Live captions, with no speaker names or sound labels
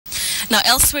Now,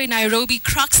 elsewhere in Nairobi,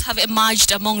 cracks have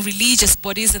emerged among religious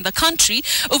bodies in the country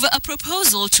over a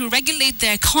proposal to regulate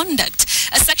their conduct.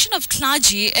 A section of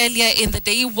clergy earlier in the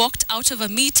day walked out of a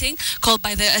meeting called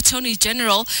by the Attorney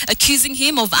General, accusing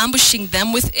him of ambushing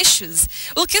them with issues.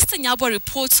 Wilkista Nyabwa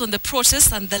reports on the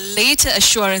protest and the later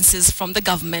assurances from the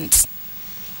government.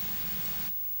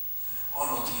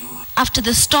 After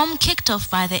the storm kicked off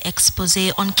by the expose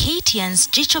on KTN's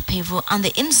Jichopevu and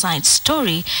the Inside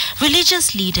Story,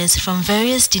 religious leaders from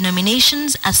various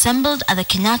denominations assembled at the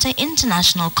Kenyatta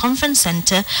International Conference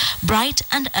Center bright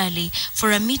and early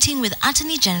for a meeting with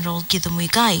Attorney General Githu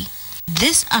Muigai.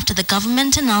 This after the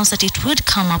government announced that it would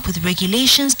come up with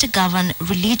regulations to govern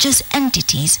religious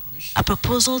entities, a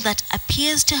proposal that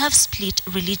appears to have split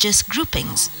religious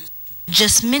groupings.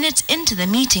 Just minutes into the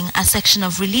meeting, a section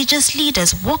of religious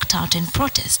leaders walked out in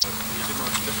protest.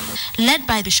 Led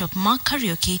by Bishop Mark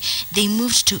Kariuki, they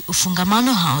moved to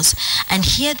Ufungamano House, and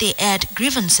here they aired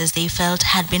grievances they felt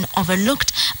had been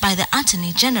overlooked by the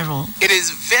Attorney General. It is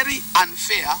very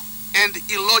unfair and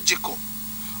illogical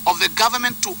of the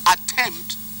government to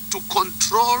attempt to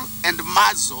control and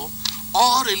muzzle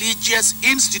all religious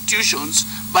institutions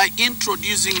by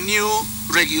introducing new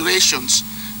regulations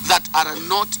that are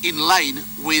not in line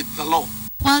with the law.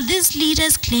 While these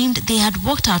leaders claimed they had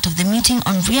walked out of the meeting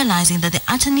on realizing that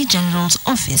the Attorney General's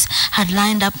office had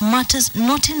lined up matters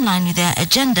not in line with their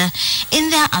agenda, in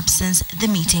their absence, the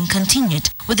meeting continued,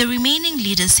 with the remaining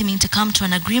leaders seeming to come to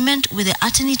an agreement with the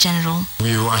Attorney General.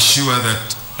 We are sure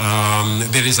that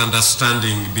there is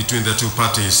understanding between the two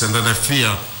parties, and that the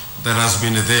fear that has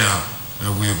been there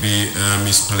will be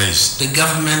misplaced. The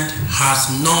government has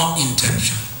no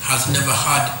intention, has never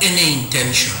had any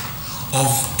intention of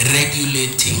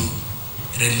regulating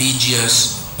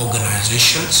religious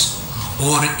organizations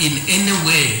or in any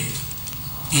way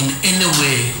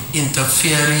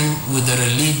interfering with the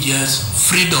religious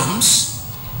freedoms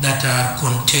that are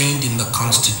contained in the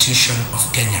Constitution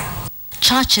of Kenya.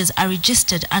 Churches are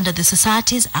registered under the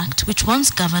Societies Act, which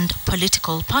once governed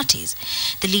political parties.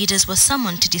 The leaders were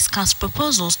summoned to discuss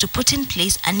proposals to put in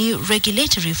place a new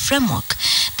regulatory framework,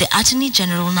 the Attorney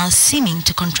General now seeming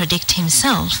to contradict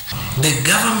himself. The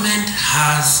government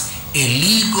has a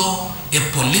legal, a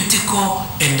political,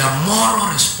 and a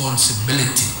moral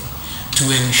responsibility to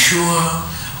ensure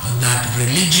that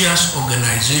religious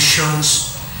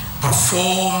organizations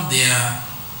perform their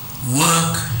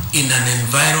work in an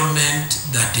environment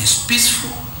that is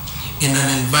peaceful, in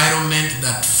an environment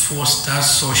that fosters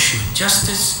social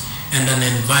justice, and an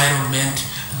environment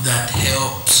that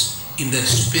helps in the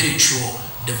spiritual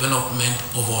development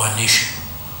of our nation.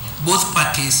 Both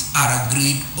parties are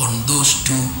agreed on those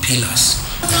two pillars.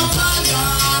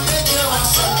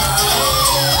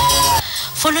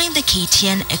 Following the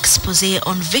KTN expose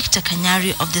on Victor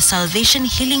Kanyari of the Salvation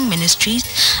Healing Ministries,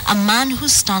 a man who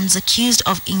stands accused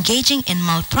of engaging in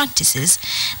malpractices,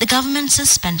 the government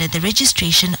suspended the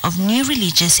registration of new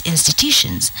religious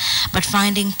institutions, but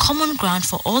finding common ground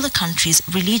for all the country's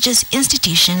religious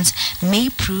institutions may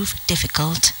prove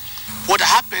difficult. What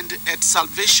happened at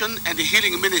Salvation and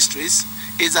Healing Ministries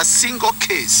is a single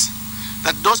case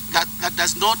that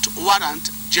does not warrant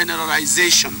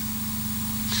generalization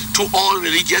to all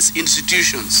religious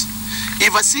institutions.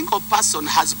 If a single person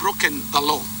has broken the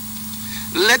law,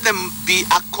 let them be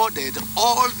accorded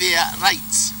all their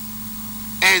rights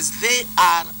as they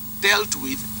are dealt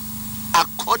with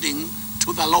according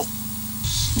to the law.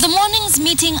 The morning's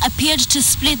meeting appeared to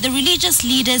split the religious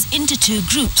leaders into two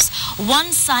groups,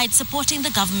 one side supporting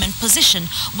the government position,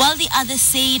 while the other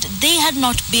said they had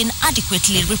not been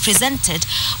adequately represented,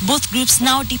 both groups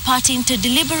now departing to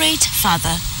deliberate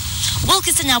further.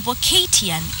 Wilkista Nyabwa,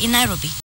 KTN in Nairobi.